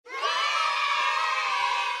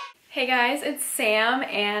Hey guys, it's Sam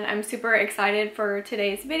and I'm super excited for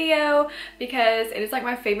today's video because it is like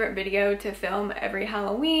my favorite video to film every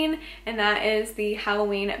Halloween, and that is the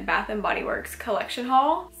Halloween Bath & Body Works collection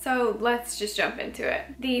haul. So let's just jump into it.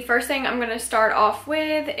 The first thing I'm going to start off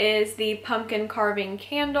with is the pumpkin carving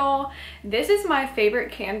candle. This is my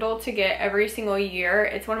favorite candle to get every single year.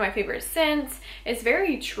 It's one of my favorite scents. It's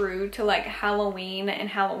very true to like Halloween and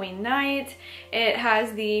Halloween night. It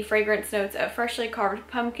has the fragrance notes of freshly carved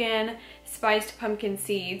pumpkin, spiced pumpkin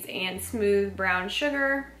seeds, and smooth brown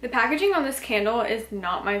sugar. The packaging on this candle is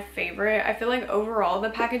not my favorite. I feel like overall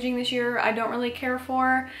the packaging this year I don't really care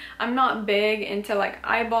for. I'm not big into like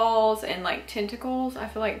eyeballs and like tentacles. I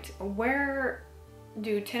feel like where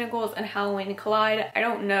do tentacles and Halloween collide? I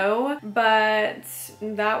don't know, but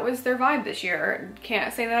that was their vibe this year.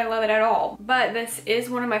 Can't say that I love it at all, but this is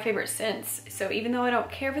one of my favorite scents. So even though I don't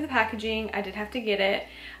care for the packaging, I did have to get it.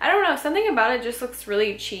 I don't know, something about it just looks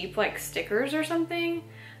really cheap, like stickers or something,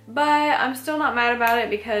 but I'm still not mad about it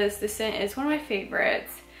because the scent is one of my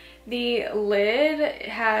favorites. The lid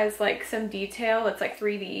has like some detail that's like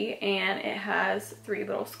 3D, and it has 3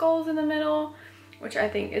 little skulls in the middle, which I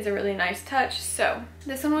think is a really nice touch. So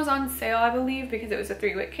this one was on sale, I believe, because it was a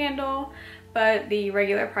 3-wick candle, but the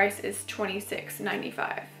regular price is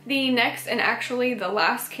 $26.95. The next, and actually the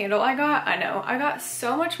last candle I got, I know I got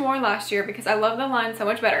so much more last year because I love the line so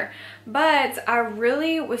much better, but I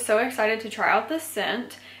really was so excited to try out this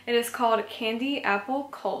scent. It is called Candy Apple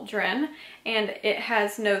Cauldron, and it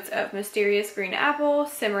has notes of mysterious green apple,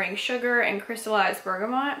 simmering sugar, and crystallized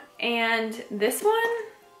bergamot. And this one,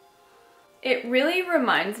 it really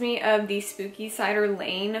reminds me of the Spooky Cider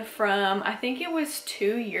Lane from, I think it was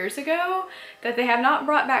 2 years ago, that they have not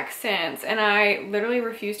brought back since. And I literally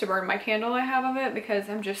refuse to burn my candle I have of it because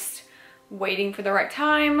I'm just waiting for the right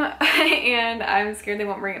time and I'm scared they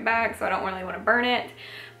won't bring it back, so I don't really want to burn it.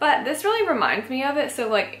 But this really reminds me of it, so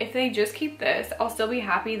like if they just keep this, I'll still be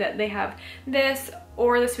happy that they have this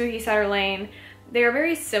or the Spooky Cider Lane. They are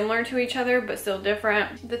very similar to each other but still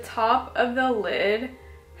different. The top of the lid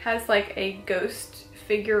has like a ghost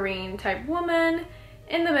figurine type woman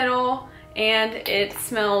in the middle, and it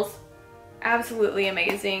smells absolutely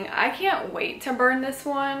amazing. I can't wait to burn this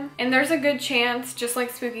one. And there's a good chance, just like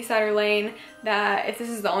Spooky Cider Lane, that if this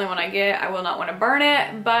is the only one I get, I will not want to burn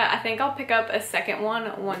it, but I think I'll pick up a second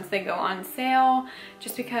one once they go on sale,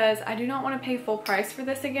 just because I do not want to pay full price for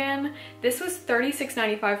this again. This was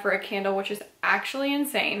 $36.95 for a candle, which is actually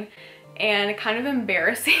insane and kind of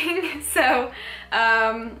embarrassing. So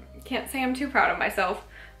can't say I'm too proud of myself.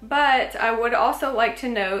 But I would also like to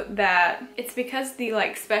note that it's because the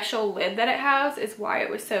like special lid that it has is why it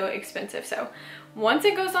was so expensive. So once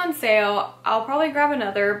it goes on sale, I'll probably grab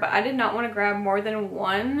another, but I did not want to grab more than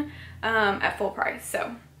one at full price.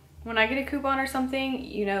 So when I get a coupon or something,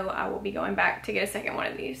 you know, I will be going back to get a second one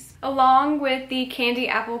of these. Along with the Candy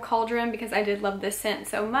Apple Cauldron, because I did love this scent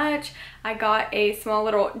so much, I got a small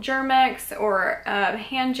little Germ-X or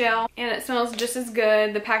hand gel, and it smells just as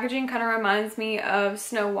good. The packaging kind of reminds me of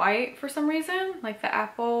Snow White for some reason, like the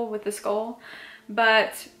apple with the skull,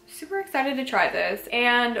 but super excited to try this.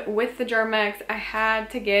 And with the Germ-X, I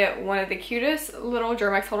had to get one of the cutest little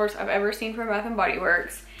Germ-X holders I've ever seen from Bath & Body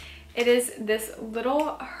Works. It is this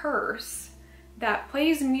little hearse that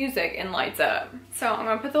plays music and lights up. So I'm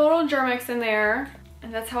gonna put the little Germ-X in there,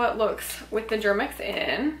 and that's how it looks with the Germ-X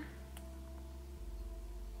in.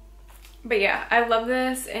 But yeah, I love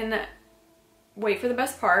this, and wait for the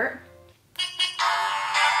best part.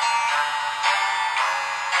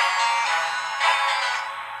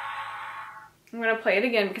 I'm gonna play it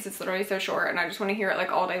again because it's literally so short and I just want to hear it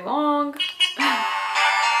like all day long.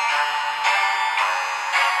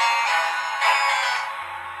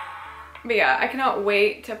 But yeah, I cannot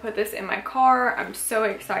wait to put this in my car. I'm so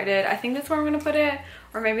excited. I think that's where I'm gonna put it,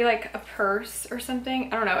 or maybe like a purse or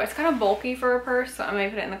something. I don't know, it's kind of bulky for a purse, so I may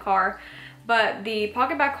put it in the car. But the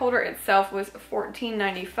pocket back holder itself was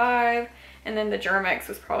 $14.95, and then the Germ-X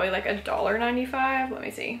was probably like $1.95. Let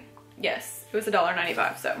me see. Yes, it was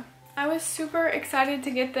 $1.95, so I was super excited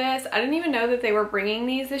to get this. I didn't even know that they were bringing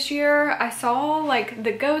these this year. I saw like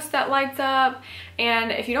the ghost that lights up, and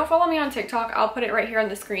if you don't follow me on TikTok, I'll put it right here on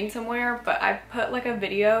the screen somewhere, but I put like a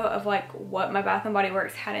video of like what my Bath & Body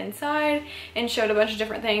Works had inside and showed a bunch of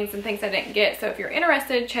different things and things I didn't get. So if you're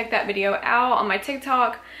interested, check that video out on my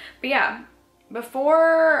TikTok. But yeah,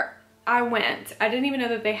 before I went, I didn't even know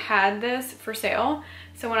that they had this for sale.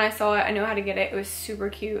 So when I saw it, I knew how to get it. It was super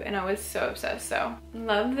cute and I was so obsessed. So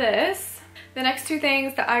love this. The next two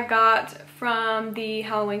things that I got from the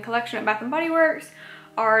Halloween collection at Bath & Body Works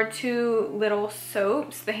are two little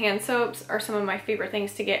soaps. The hand soaps are some of my favorite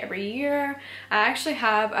things to get every year. I actually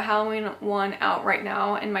have a Halloween one out right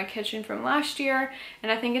now in my kitchen from last year,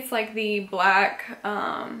 and I think it's like the black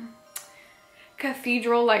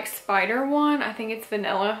cathedral like spider one. I think it's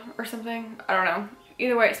vanilla or something. I don't know.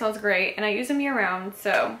 Either way, it smells great, and I use them year round.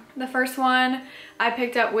 So the first one I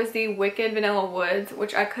picked up was the Wicked Vanilla Woods,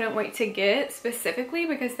 which I couldn't wait to get specifically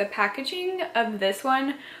because the packaging of this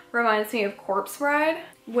one reminds me of Corpse Bride,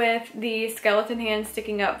 with the skeleton hand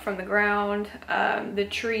sticking up from the ground, the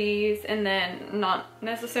trees, and then not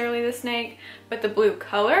necessarily the snake, but the blue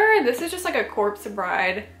color. This is just like a Corpse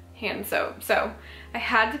Bride hand soap, so I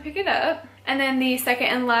had to pick it up. And then the second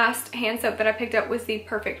and last hand soap that I picked up was the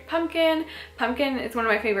Perfect Pumpkin. Pumpkin is one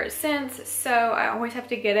of my favorite scents, so I always have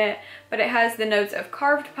to get it, but it has the notes of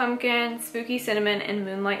carved pumpkin, spooky cinnamon, and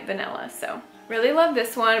moonlight vanilla. So really love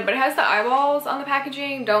this one, but it has the eyeballs on the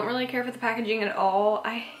packaging. Don't really care for the packaging at all.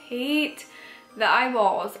 I hate the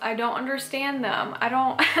eyeballs. I don't understand them.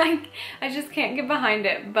 I just can't get behind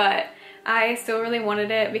it, but I still really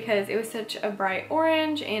wanted it because it was such a bright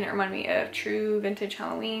orange and it reminded me of true vintage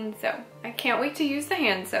Halloween. So I can't wait to use the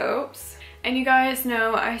hand soaps. And you guys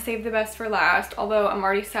know I saved the best for last, although I'm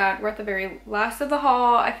already sad we're at the very last of the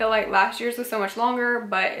haul. I feel like last year's was so much longer,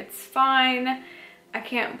 but it's fine. I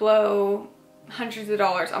can't blow hundreds of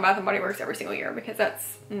dollars on Bath & Body Works every single year because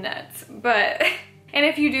that's nuts. But and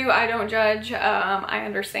if you do, I don't judge. I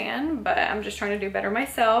understand, but I'm just trying to do better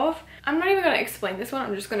myself. I'm not even going to explain this one.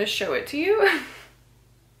 I'm just going to show it to you.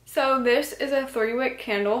 So this is a 3-wick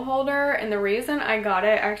candle holder, and the reason I got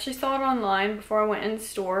it, I actually saw it online before I went in the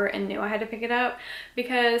store and knew I had to pick it up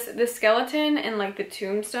because the skeleton and like the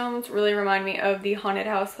tombstones really remind me of the haunted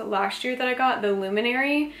house last year that I got, the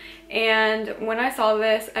Luminary. And when I saw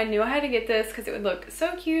this, I knew I had to get this because it would look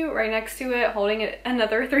so cute right next to it holding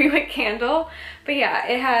another 3-wick candle. But yeah,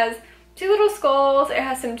 it has two little skulls, it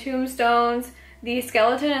has some tombstones. The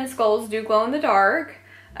skeleton and skulls do glow in the dark.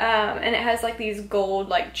 And it has like these gold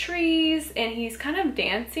like trees, and he's kind of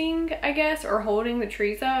dancing, I guess, or holding the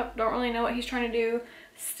trees up. Don't really know what he's trying to do.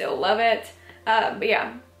 Still love it. But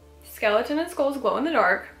yeah, skeleton and skulls glow in the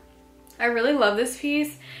dark. I really love this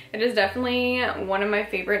piece. It is definitely one of my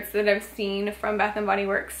favorites that I've seen from Bath & Body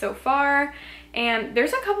Works so far. And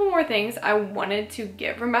there's a couple more things I wanted to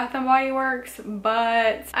get from Bath & Body Works,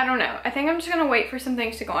 but I don't know. I think I'm just gonna wait for some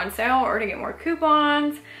things to go on sale or to get more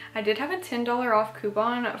coupons. I did have a $10 off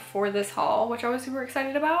coupon for this haul, which I was super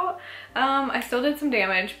excited about. I still did some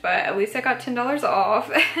damage, but at least I got $10 off.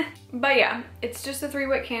 But yeah, it's just a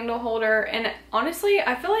 3-wick candle holder, and honestly,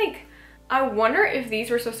 I feel like I wonder if these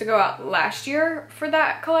were supposed to go out last year for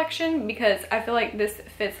that collection, because I feel like this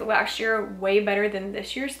fits last year way better than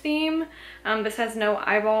this year's theme. This has no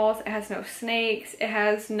eyeballs, it has no snakes, it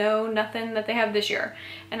has nothing that they have this year.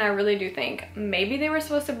 And I really do think maybe they were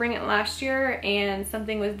supposed to bring it last year and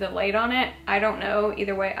something was delayed on it. I don't know.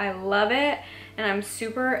 Either way, I love it. And I'm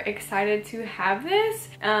super excited to have this.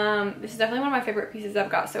 This is definitely one of my favorite pieces I've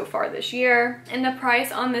got so far this year. And the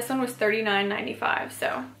price on this one was $39.95.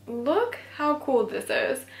 So look how cool this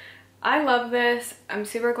is. I love this. I'm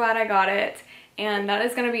super glad I got it. And that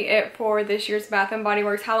is going to be it for this year's Bath & Body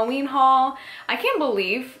Works Halloween haul. I can't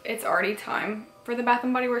believe it's already time for the Bath &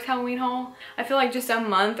 Body Works Halloween haul. I feel like just a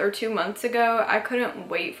month or 2 months ago, I couldn't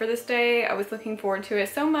wait for this day. I was looking forward to it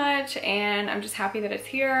so much, and I'm just happy that it's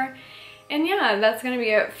here. And yeah, that's gonna be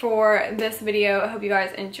it for this video. I hope you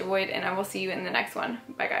guys enjoyed, and I will see you in the next one.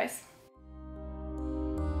 Bye guys.